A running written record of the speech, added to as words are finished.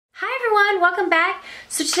everyone, welcome back.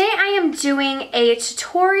 So today I am doing a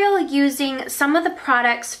tutorial using some of the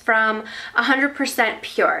products from 100%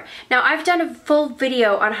 Pure. Now I've done a full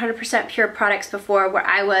video on 100% Pure products before where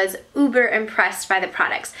I was uber impressed by the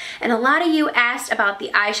products. And a lot of you asked about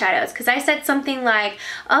the eyeshadows because I said something like,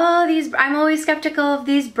 oh, I'm always skeptical of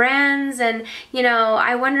these brands and you know,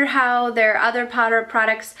 I wonder how their other powder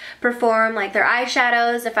products perform, like their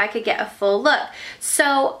eyeshadows, if I could get a full look.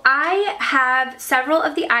 So I have several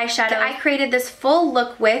of the eyeshadows I created this full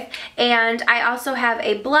look with, and I also have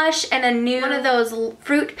a blush and a new one of those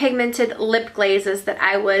fruit pigmented lip glazes that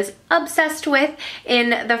I was obsessed with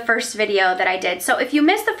in the first video that I did. So if you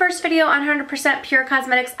missed the first video on 100% Pure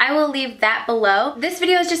Cosmetics, I will leave that below. This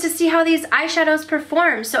video is just to see how these eyeshadows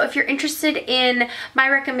perform. So if you're interested in my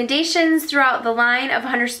recommendations throughout the line of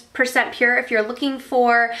 100% Pure, if you're looking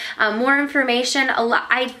for more information,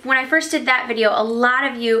 when I first did that video, a lot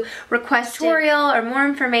of you requested a tutorial or more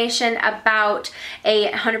information about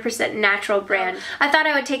a 100% natural brand. I thought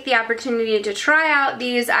I would take the opportunity to try out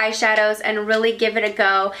these eyeshadows and really give it a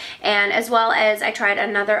go, and as well as I tried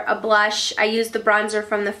a blush. I used the bronzer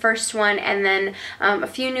from the first one and then a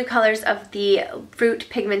few new colors of the fruit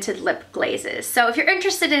pigmented lip glazes. So if you're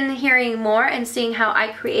interested in hearing more and seeing how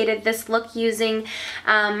I created this look using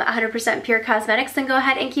 100% Pure Cosmetics, then go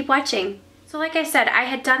ahead and keep watching. So like I said, I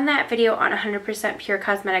had done that video on 100% Pure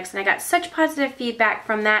Cosmetics and I got such positive feedback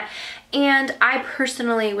from that, and I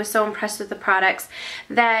personally was so impressed with the products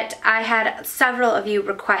that I had several of you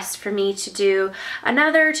request for me to do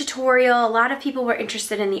another tutorial. A lot of people were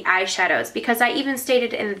interested in the eyeshadows because I even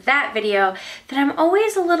stated in that video that I'm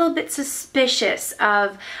always a little bit suspicious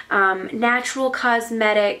of natural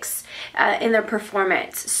cosmetics in their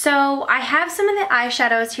performance. So I have some of the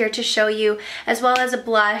eyeshadows here to show you, as well as a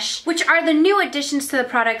blush, which are the new additions to the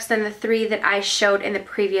products than the three that I showed in the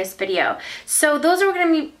previous video. So those are going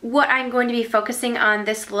to be what I'm going to be focusing on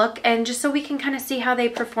this look, and just so we can kind of see how they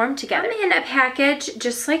perform together. I'm in a package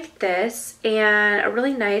just like this, and a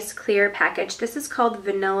really nice clear package. This is called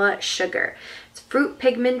Vanilla Sugar. It's fruit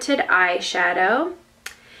pigmented eyeshadow,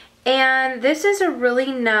 and this is a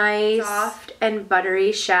really nice soft and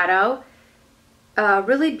buttery shadow.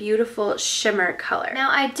 Really beautiful shimmer color. Now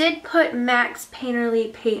I did put MAC's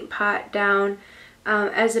Painterly Paint Pot down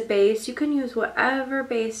as a base. You can use whatever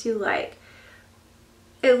base you like.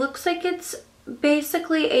 It looks like it's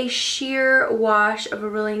basically a sheer wash of a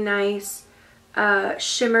really nice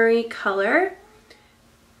shimmery color.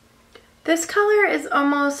 This color is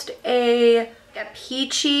almost a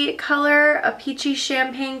peachy color, a peachy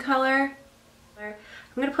champagne color.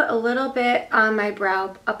 I'm going to put a little bit on my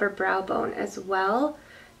upper brow bone as well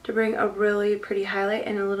to bring a really pretty highlight,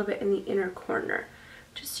 and a little bit in the inner corner.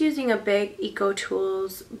 Just using a big Eco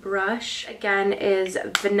Tools brush. Again, is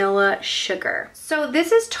Vanilla Sugar. So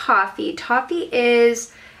this is Toffee. Toffee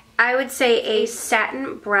is, I would say, a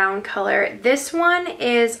satin brown color. This one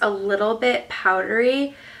is a little bit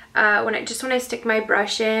powdery. When I stick my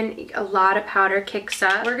brush in, a lot of powder kicks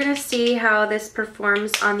up. We're gonna see how this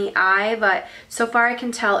performs on the eye, but so far I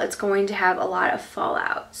can tell it's going to have a lot of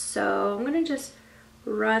fallout. So I'm gonna just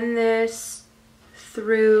run this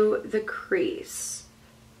through the crease.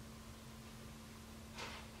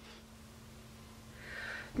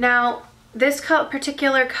 Now, this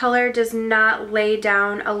particular color does not lay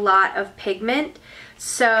down a lot of pigment,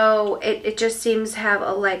 so it just seems to have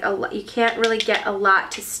you can't really get a lot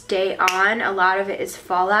to stay on. A lot of it is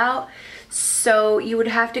fallout, so you would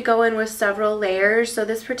have to go in with several layers. So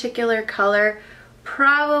this particular color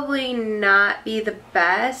probably not be the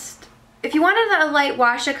best. If you wanted a light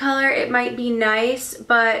wash of color, it might be nice,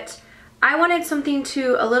 but I wanted something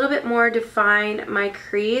to a little bit more define my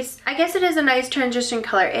crease. I guess it is a nice transition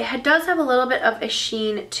color. It does have a little bit of a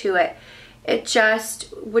sheen to it. It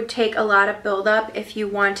just would take a lot of buildup if you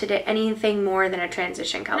wanted it anything more than a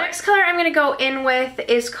transition color. The next color I'm going to go in with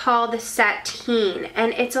is called Sateen,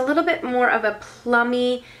 and it's a little bit more of a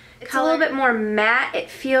plummy color. It's a little bit more matte. It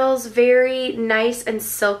feels very nice and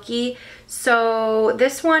silky. So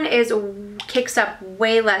this one kicks up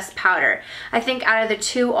way less powder. I think out of the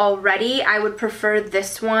two already, I would prefer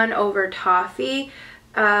this one over Toffee.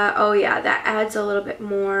 Oh yeah, that adds a little bit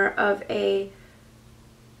more of a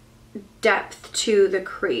depth to the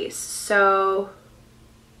crease. So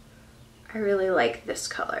I really like this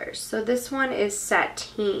color. So this one is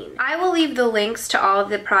Sateen. I will leave the links to all of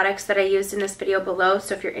the products that I used in this video below,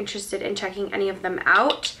 so if you're interested in checking any of them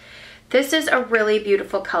out. This is a really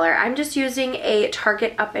beautiful color. I'm just using a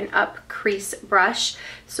Target Up and Up crease brush.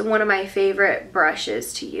 So one of my favorite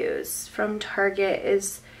brushes to use from Target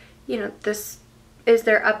is, you know, this is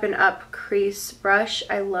their Up and Up crease brush.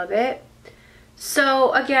 I love it.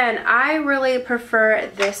 So again, I really prefer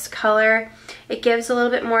this color. It gives a little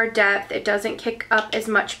bit more depth. It doesn't kick up as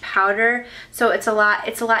much powder, so it's a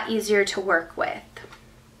lot easier to work with.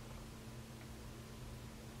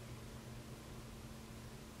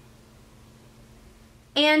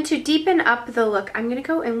 And to deepen up the look, I'm going to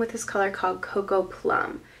go in with this color called Cocoa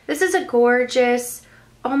Plum. This is a gorgeous,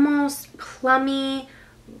 almost plummy,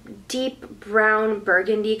 deep brown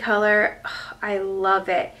burgundy color. Ugh, I love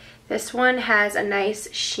it. This one has a nice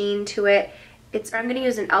sheen to it. I'm going to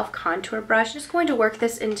use an e.l.f. contour brush. I'm just going to work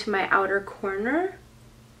this into my outer corner.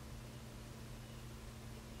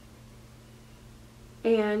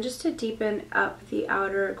 And just to deepen up the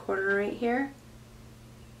outer corner right here.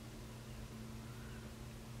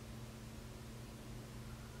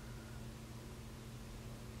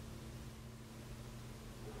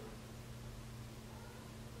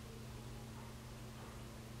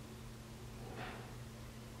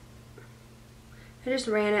 I just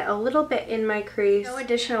ran it a little bit in my crease. No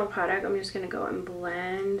additional product. I'm just going to go and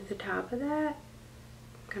blend the top of that.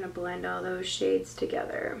 Kind of blend all those shades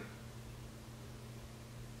together.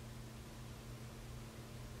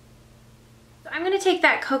 So I'm going to take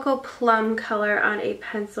that Cocoa Plum color on a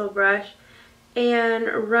pencil brush and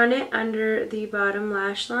run it under the bottom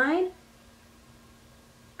lash line.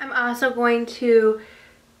 I'm also going to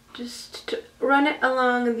just run it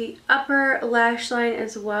along the upper lash line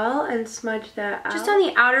as well and smudge that out. Just on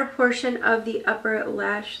the outer portion of the upper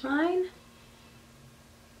lash line.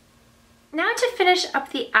 Now to finish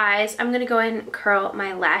up the eyes, I'm going to go ahead and curl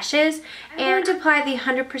my lashes. And I'm going to apply the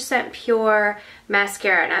 100% Pure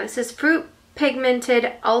mascara. Now this is Fruit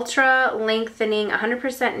Pigmented Ultra Lengthening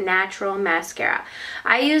 100% Natural Mascara.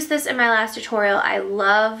 I used this in my last tutorial. I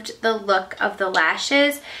loved the look of the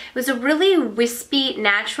lashes. It was a really wispy,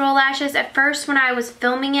 natural lashes. At first when I was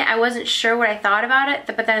filming it, I wasn't sure what I thought about it,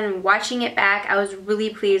 but then watching it back, I was really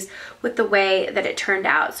pleased with the way that it turned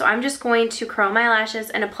out. So I'm just going to curl my lashes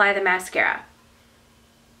and apply the mascara.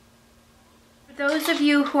 For those of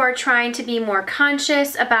you who are trying to be more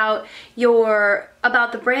conscious about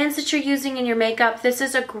the brands that you're using in your makeup, this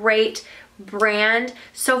is a great brand.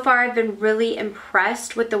 So far I've been really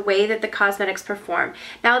impressed with the way that the cosmetics perform.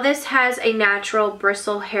 Now this has a natural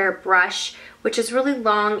bristle hair brush, which is really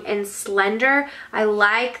long and slender. I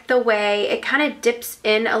like the way it kind of dips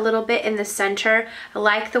in a little bit in the center. I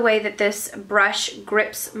like the way that this brush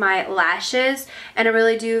grips my lashes, and I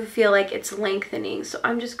really do feel like it's lengthening. So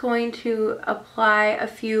I'm just going to apply a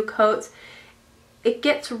few coats. It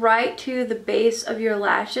gets right to the base of your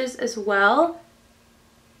lashes as well.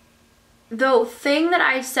 The thing that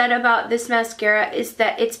I said about this mascara is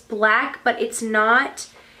that it's black, but it's not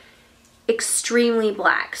extremely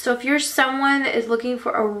black. So if you're someone that is looking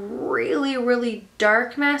for a really, really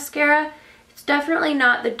dark mascara, it's definitely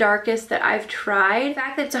not the darkest that I've tried. The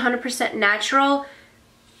fact that it's 100% natural,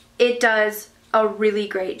 it does a really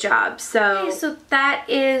great job. So that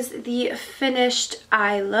is the finished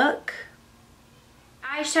eye look.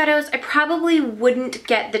 Eyeshadows, I probably wouldn't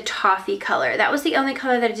get the toffee color. That was the only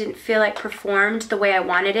color that I didn't feel like performed the way I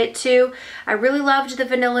wanted it to. I really loved the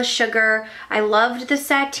vanilla sugar. I loved the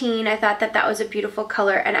sateen. I thought that that was a beautiful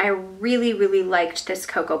color, and I really, really liked this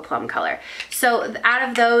Cocoa Plum color. So out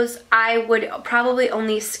of those, I would probably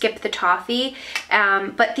only skip the toffee,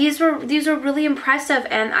 but these were really impressive,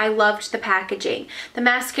 and I loved the packaging. The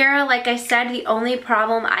mascara, like I said, the only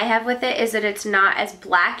problem I have with it is that it's not as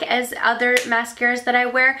black as other mascaras that I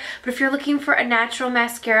wear, but if you're looking for a natural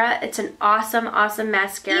mascara, it's an awesome, awesome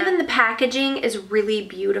mascara. Even the packaging is really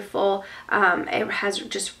beautiful. It has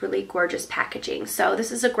just really gorgeous packaging. So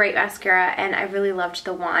this is a great mascara, and I really loved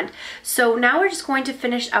the wand. So now we're just going to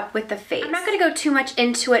finish up with the face. I'm not going to go too much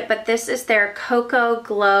into it, but this is their Cocoa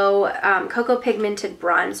Glow Cocoa Pigmented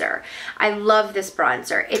Bronzer. I love this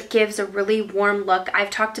bronzer. It gives a really warm look. I've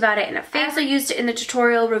talked about it in a face. I also used it in the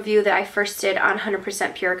tutorial review that I first did on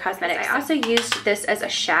 100% Pure Cosmetics. I also used this as a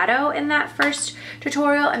shadow in that first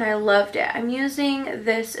tutorial, and I loved it. I'm using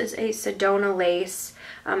this as a Sedona Lace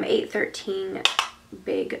 813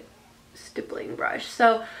 big stippling brush.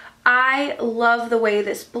 So I love the way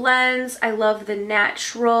this blends. I love the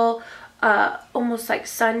natural almost like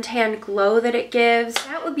suntan glow that it gives.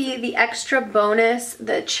 That would be the extra bonus,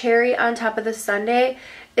 the cherry on top of the sundae,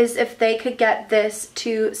 is if they could get this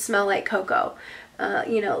to smell like cocoa,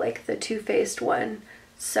 you know, like the Too Faced one.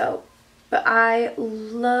 So, but I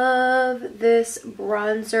love this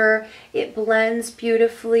bronzer. It blends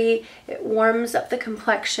beautifully. It warms up the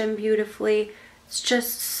complexion beautifully. It's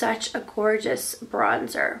just such a gorgeous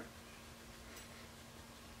bronzer.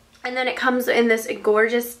 And then it comes in this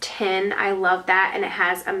gorgeous tin. I love that. And it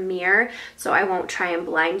has a mirror, so I won't try and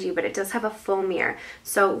blind you, but it does have a full mirror.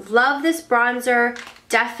 So love this bronzer.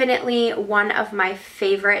 Definitely one of my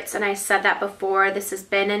favorites. And I said that before. This has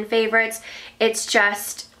been in favorites. It's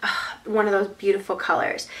just one of those beautiful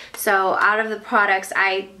colors. So out of the products,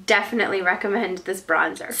 I definitely recommend this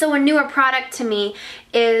bronzer. So a newer product to me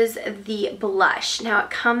is the blush. Now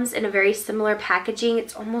it comes in a very similar packaging.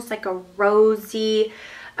 It's almost like a rosy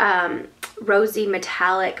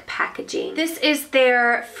metallic packaging. This is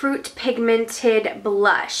their Fruit Pigmented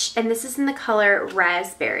blush, and this is in the color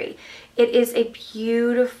Raspberry. It is a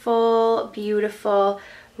beautiful, beautiful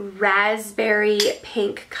raspberry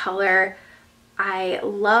pink color. I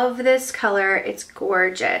love this color. It's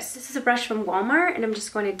gorgeous. This is a brush from Walmart, and I'm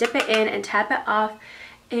just going to dip it in and tap it off.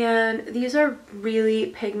 And these are really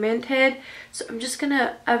pigmented, so I'm just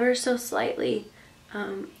gonna ever so slightly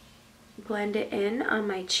blend it in on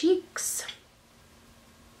my cheeks.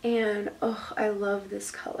 And oh, I love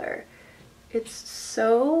this color. It's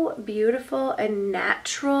so beautiful and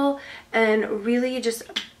natural and really just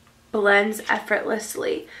blends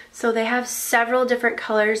effortlessly. So they have several different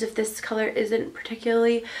colors. If this color isn't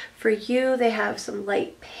particularly for you, they have some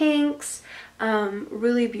light pinks.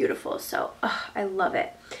 Really beautiful. So I love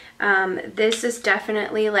it. This is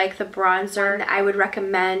definitely like the bronzer that I would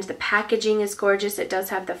recommend. The packaging is gorgeous. It does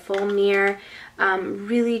have the full mirror.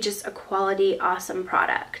 Really just a quality, awesome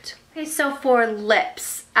product. Okay, so for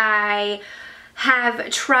lips, I have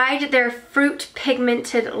tried their Fruit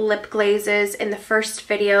Pigmented Lip Glazes in the first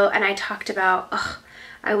video, and I talked about,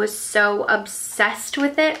 I was so obsessed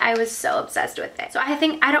with it. I was so obsessed with it. So I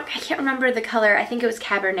can't remember the color. I think it was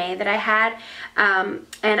Cabernet that I had.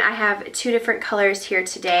 And I have two different colors here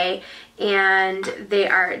today, and they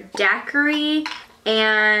are Daiquiri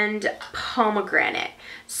and Pomegranate.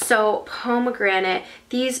 So Pomegranate,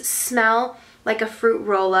 these smell like a fruit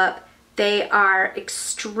roll-up. They are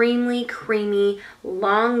extremely creamy,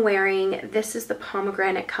 long wearing. This is the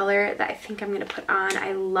pomegranate color that I think I'm going to put on.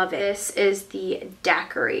 I love it. This is the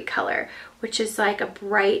Daiquiri color, which is like a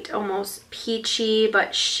bright, almost peachy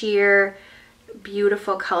but sheer,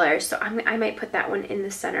 beautiful color. So I might put that one in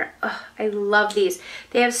the center. Oh, I love these.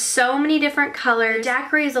 They have so many different colors. The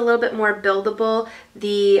Daiquiri is a little bit more buildable.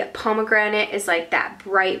 The pomegranate is like that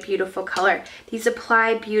bright, beautiful color. These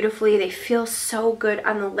apply beautifully. They feel so good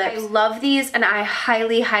on the lips. I love these, and I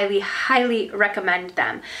highly, highly, highly recommend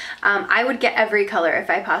them. I would get every color if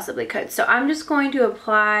I possibly could. So I'm just going to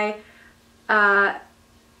apply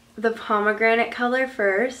the pomegranate color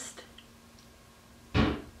first.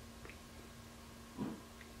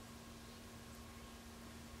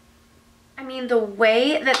 I mean, the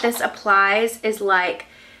way that this applies is like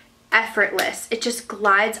effortless. It just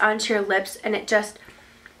glides onto your lips, and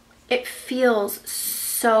it feels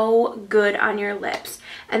so good on your lips.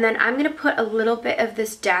 And then I'm gonna put a little bit of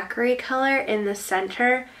this Daiquiri color in the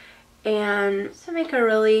center, and to make a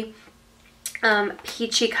really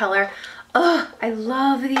peachy color. Oh, I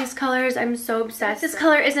love these colors. I'm so obsessed. If this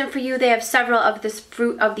color isn't for you, they have several of these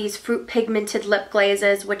fruit pigmented lip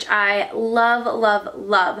glazes, which I love, love,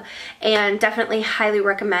 love, and definitely highly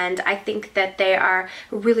recommend. I think that they are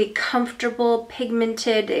really comfortable,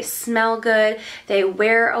 pigmented, they smell good, they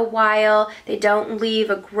wear a while, they don't leave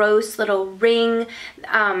a gross little ring,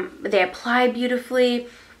 they apply beautifully.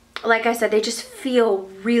 Like I said, they just feel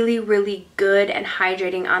really, really good and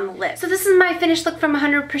hydrating on the lips. So this is my finished look from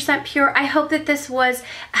 100% Pure. I hope that this was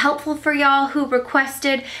helpful for y'all who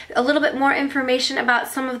requested a little bit more information about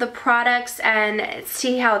some of the products and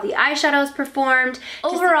see how the eyeshadows performed.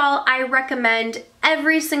 Overall, I recommend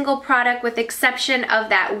every single product with exception of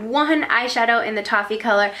that one eyeshadow in the toffee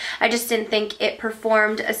color. I just didn't think it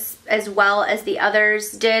performed as well as the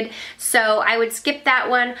others did, so I would skip that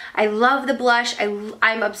one. I love the blush.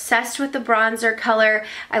 I'm obsessed with the bronzer color.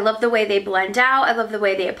 I love the way they blend out. I love the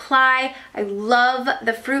way they apply. I love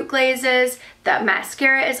the fruit glazes. The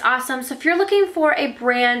mascara is awesome. So if you're looking for a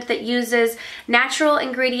brand that uses natural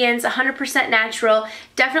ingredients, 100% natural,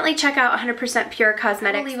 definitely check out 100% Pure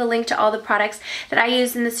Cosmetics. I'll leave a link to all the products that I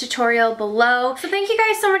use in this tutorial below. So thank you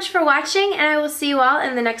guys so much for watching, and I will see you all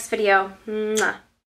in the next video. Mwah.